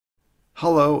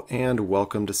Hello and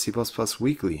welcome to C++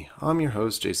 Weekly. I'm your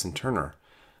host, Jason Turner.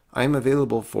 I am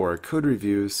available for code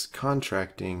reviews,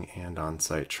 contracting, and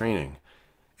on-site training.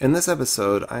 In this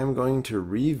episode, I am going to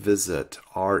revisit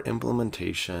our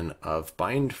implementation of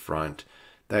BindFront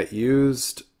that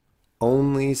used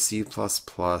only C++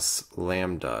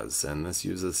 lambdas, and this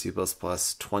uses C++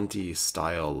 20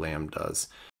 style lambdas.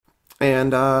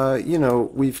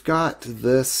 And, we've got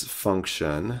this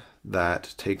function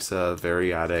that takes a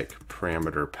variadic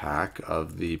parameter pack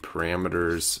of the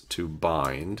parameters to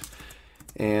bind.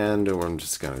 And I'm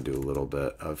just going to do a little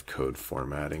bit of code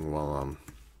formatting while I'm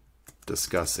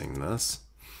discussing this.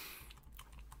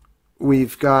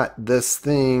 We've got this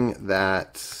thing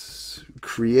that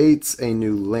creates a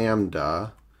new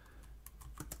lambda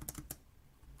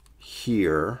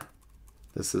here.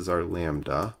 This is our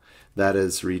lambda. That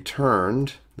is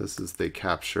returned. This is the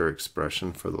capture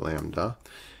expression for the lambda.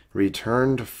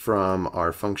 Returned from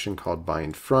our function called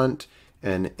BindFront,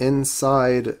 and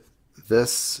inside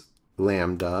this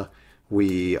lambda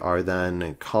we are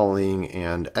then calling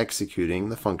and executing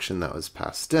the function that was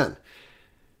passed in.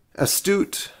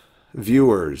 Astute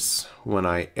viewers, when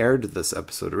I aired this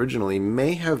episode originally,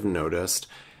 may have noticed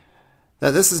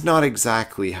that this is not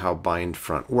exactly how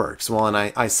BindFront works. Well, and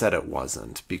I said it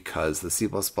wasn't, because the C++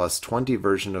 20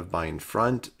 version of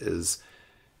BindFront is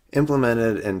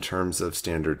implemented in terms of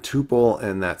standard tuple,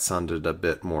 and that sounded a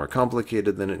bit more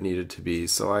complicated than it needed to be.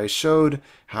 So I showed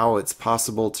how it's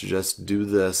possible to just do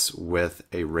this with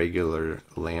a regular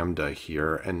lambda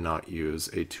here and not use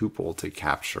a tuple to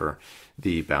capture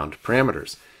the bound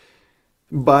parameters.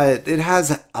 But it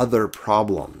has other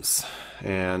problems,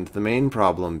 and the main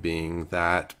problem being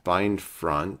that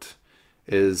BindFront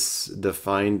is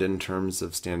defined in terms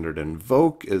of standard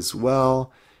invoke as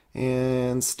well.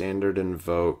 And standard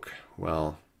invoke,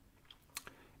 well,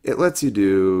 it lets you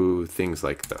do things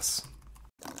like this.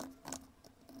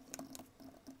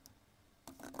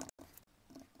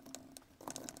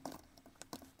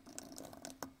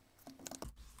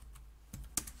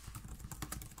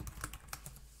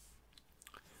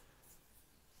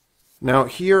 Now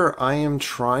here I am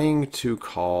trying to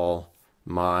call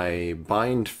my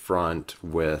BindFront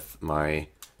with my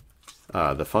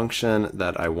the function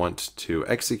that I want to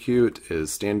execute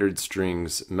is standard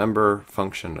strings member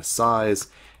function size,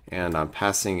 and I'm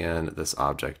passing in this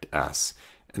object s.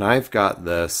 And I've got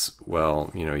this,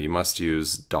 well, you must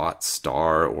use dot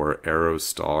star or arrow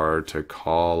star to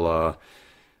call a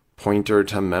pointer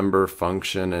to member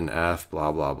function in f,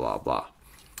 blah, blah, blah, blah.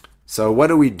 So what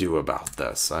do we do about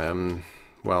this?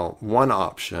 Well, one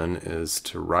option is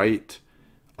to write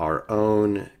our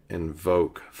own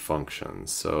invoke function.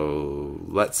 So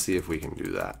let's see if we can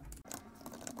do that.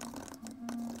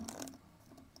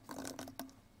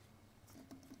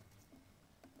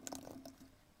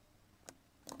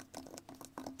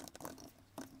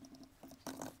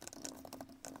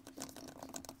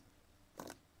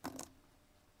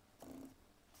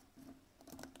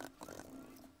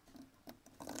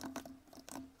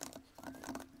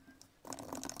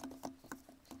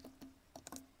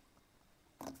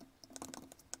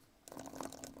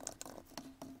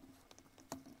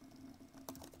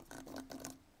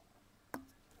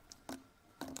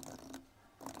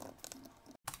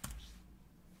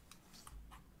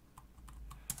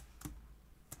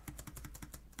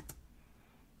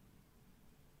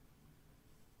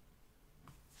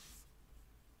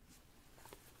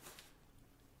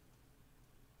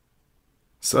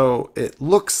 So it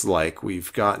looks like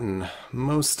we've gotten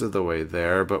most of the way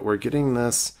there, but we're getting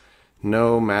this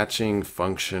no matching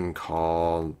function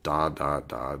call, da da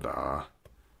da da.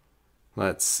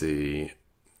 Let's see.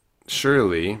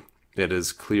 Surely it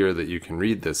is clear that you can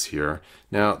read this here.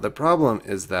 Now the problem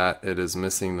is that it is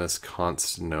missing this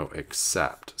const no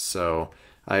except. So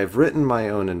I have written my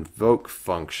own invoke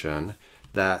function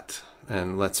that,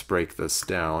 and let's break this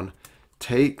down,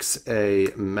 takes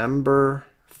a member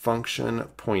function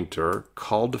pointer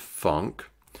called func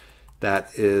that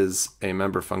is a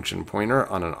member function pointer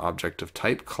on an object of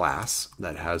type class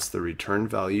that has the return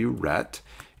value ret,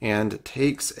 and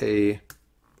takes a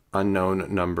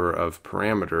unknown number of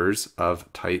parameters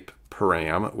of type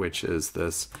param, which is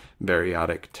this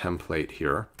variadic template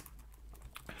here.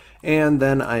 And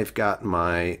then I've got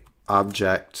my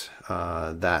object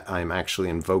that I'm actually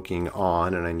invoking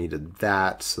on, and I needed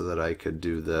that so that I could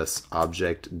do this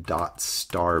object dot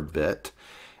star bit.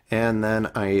 And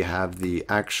then I have the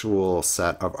actual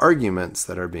set of arguments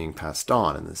that are being passed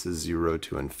on, and this is 0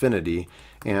 to infinity.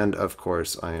 And of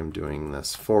course I am doing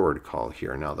this forward call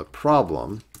here. Now the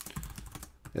problem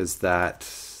is that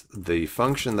the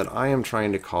function that I am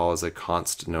trying to call is a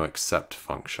const no except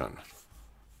function.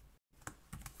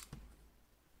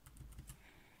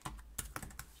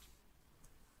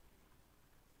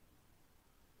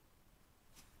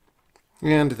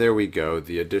 And there we go,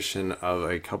 the addition of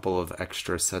a couple of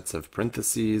extra sets of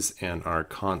parentheses and our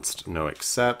const no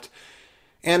except.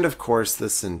 And of course, the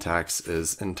syntax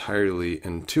is entirely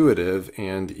intuitive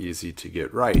and easy to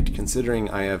get right,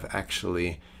 considering I have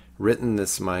actually written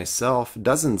this myself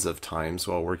dozens of times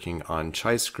while working on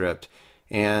ChiScript,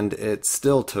 and it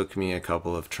still took me a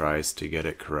couple of tries to get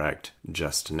it correct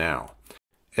just now.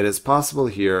 It is possible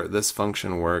here this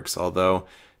function works, although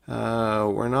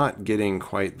we're not getting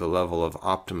quite the level of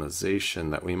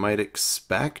optimization that we might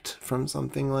expect from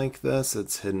something like this.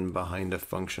 It's hidden behind a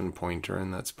function pointer,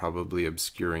 and that's probably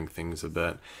obscuring things a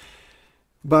bit.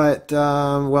 But,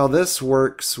 well, this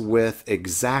works with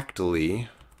exactly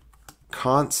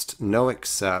const no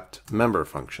except member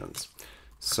functions.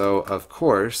 So, of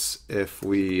course, if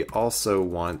we also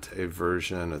want a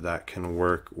version that can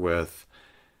work with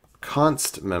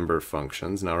const member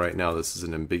functions. Now right now this is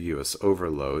an ambiguous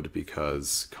overload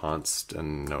because const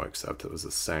and no except, it was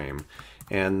the same.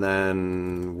 And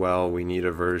then, well, we need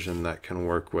a version that can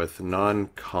work with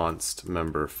non-const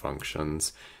member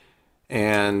functions.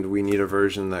 And we need a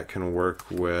version that can work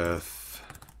with,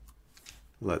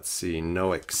 let's see,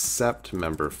 no except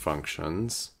member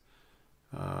functions.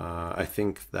 I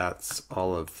think that's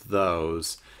all of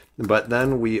those. But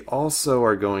then we also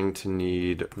are going to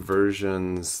need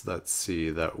versions, let's see,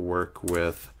 that work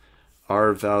with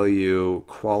R value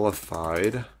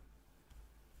qualified,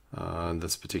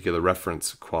 this particular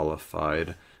reference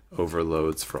qualified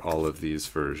overloads for all of these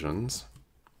versions.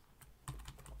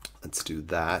 Let's do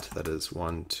that. That is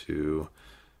 1, 2,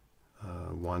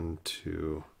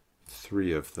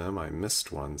 3 of them. I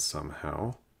missed one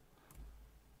somehow.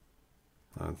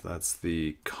 That's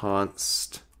the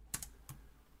const,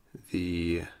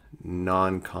 the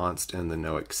non-const, and the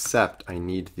no except. I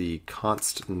need the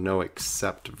const no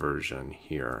except version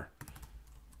here.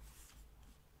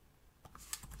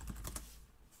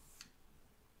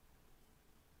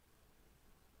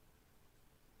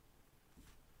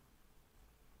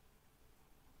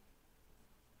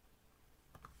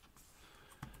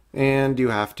 And you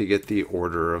have to get the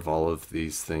order of all of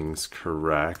these things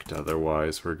correct,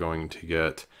 otherwise we're going to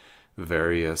get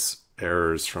various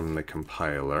errors from the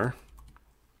compiler.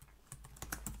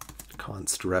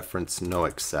 Const reference no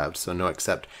except, so no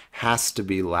except has to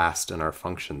be last in our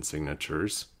function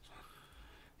signatures.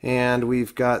 And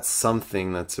we've got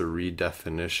something that's a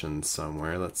redefinition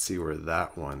somewhere. Let's see where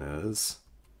that one is.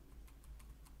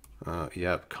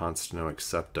 Yep, const no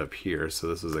except up here, so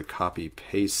this is a copy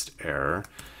paste error.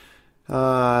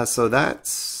 So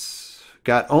that's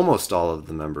got almost all of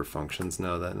the member functions.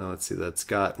 No, let's see, that's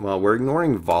got, well, we're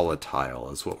ignoring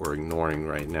volatile is what we're ignoring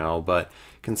right now, but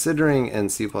considering in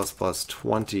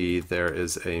C++20 there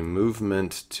is a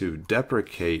movement to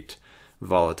deprecate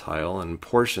volatile, and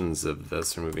portions of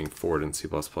this are moving forward in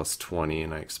C++20,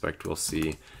 and I expect we'll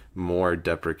see more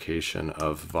deprecation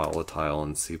of volatile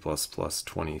in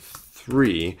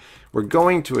C++23. We're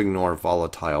going to ignore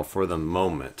volatile for the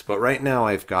moment, but right now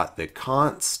I've got the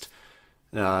const,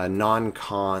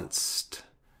 non-const,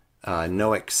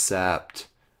 no except,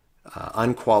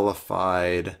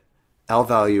 unqualified, L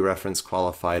value reference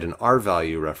qualified, and R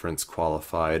value reference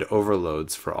qualified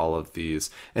overloads for all of these.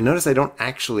 And notice I don't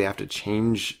actually have to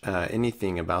change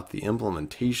anything about the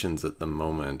implementations at the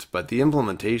moment, but the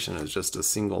implementation is just a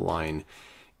single line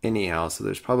anyhow, so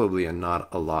there's probably not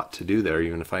a lot to do there.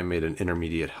 Even if I made an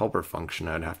intermediate helper function,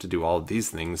 I'd have to do all of these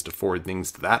things to forward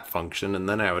things to that function, and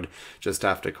then I would just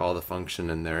have to call the function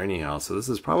in there anyhow. So this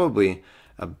is probably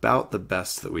about the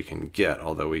best that we can get,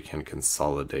 although we can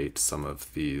consolidate some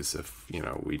of these if, you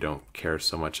know, we don't care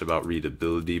so much about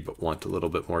readability but want a little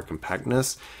bit more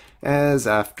compactness, as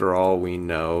after all we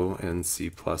know in C++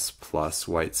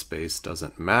 white space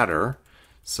doesn't matter.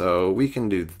 So we can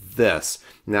do this.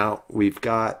 Now we've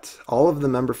got all of the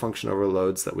member function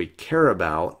overloads that we care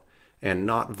about and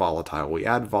not volatile. We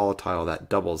add volatile, that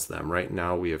doubles them. Right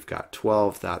now we have got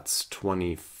 12, that's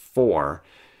 24.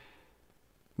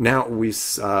 Now we,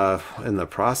 in the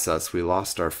process, we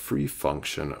lost our free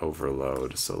function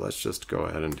overload. So let's just go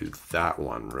ahead and do that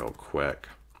one real quick.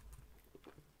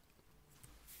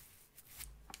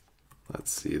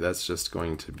 Let's see, that's just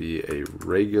going to be a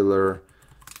regular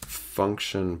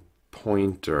function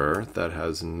pointer that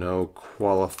has no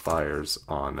qualifiers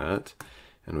on it.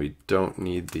 And we don't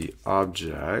need the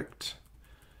object.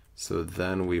 So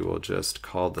then we will just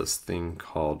call this thing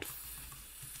called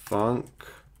func.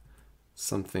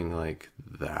 Something like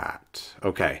that.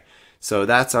 Okay, so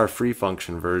that's our free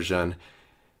function version.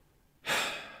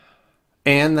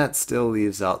 And that still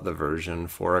leaves out the version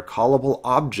for a callable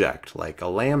object like a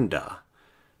lambda.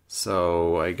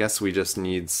 So I guess we just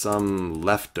need some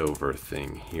leftover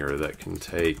thing here that can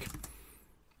take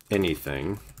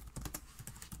anything.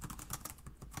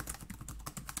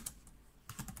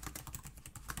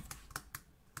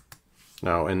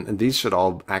 No, and these should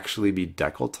all actually be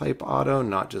decal type auto,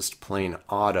 not just plain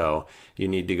auto. You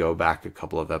need to go back a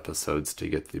couple of episodes to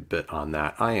get the bit on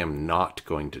that. I am not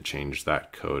going to change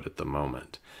that code at the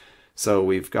moment. So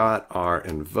we've got our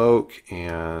invoke,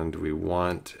 and we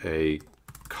want a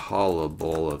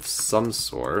callable of some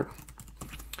sort,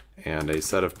 and a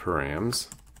set of params.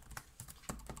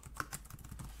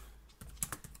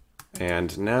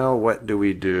 And now what do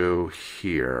we do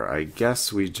here? I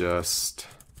guess we just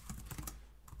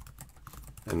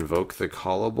invoke the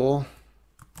callable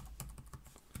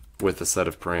with a set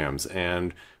of params,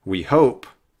 and we hope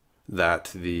that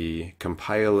the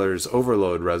compiler's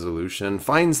overload resolution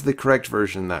finds the correct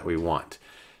version that we want.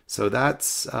 So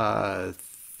that's 13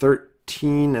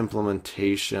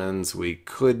 implementations. We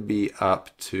could be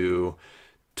up to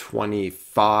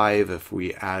 25 if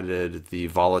we added the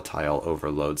volatile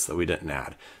overloads that we didn't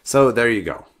add. So there you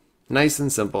go. Nice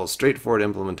and simple, straightforward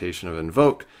implementation of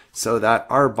invoke so that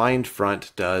our bind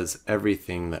front does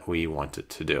everything that we want it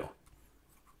to do.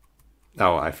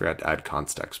 Oh, I forgot to add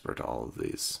const expert to all of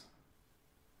these.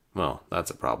 Well,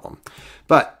 that's a problem.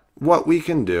 But what we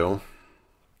can do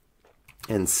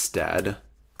instead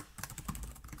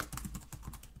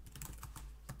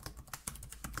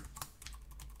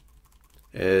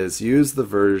is use the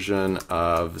version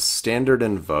of standard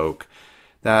invoke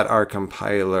that our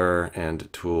compiler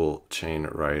and tool chain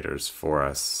writers for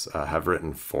us have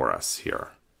written for us here.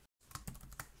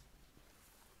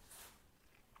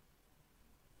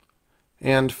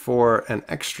 And for an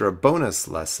extra bonus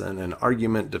lesson in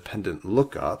argument-dependent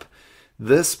lookup,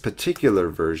 this particular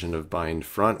version of bind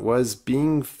front was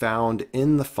being found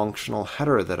in the functional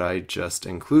header that I just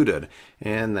included.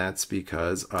 And that's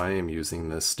because I am using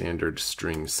this standard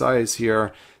string size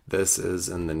here. This is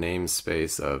in the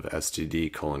namespace of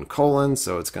std::,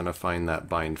 so it's going to find that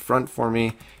bind front for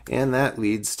me, and that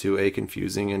leads to a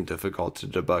confusing and difficult to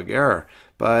debug error.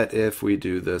 But if we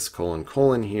do this :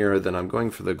 here, then I'm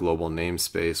going for the global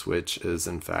namespace, which is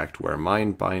in fact where my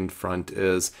bind front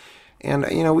is. And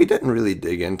we didn't really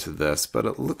dig into this, but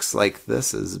it looks like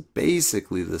this is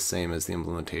basically the same as the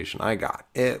implementation I got.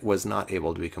 It was not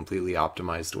able to be completely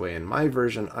optimized away in my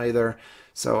version either,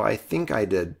 so I think I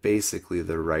did basically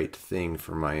the right thing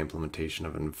for my implementation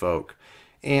of invoke.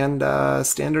 And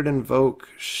standard invoke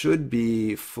should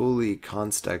be fully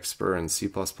const expert in C++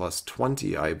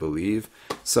 20, I believe.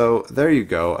 So there you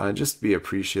go. Just be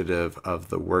appreciative of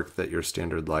the work that your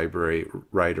standard library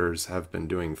writers have been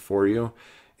doing for you.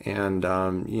 And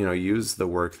use the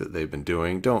work that they've been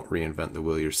doing. Don't reinvent the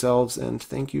wheel yourselves. And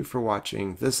thank you for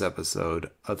watching this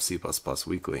episode of C++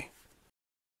 Weekly.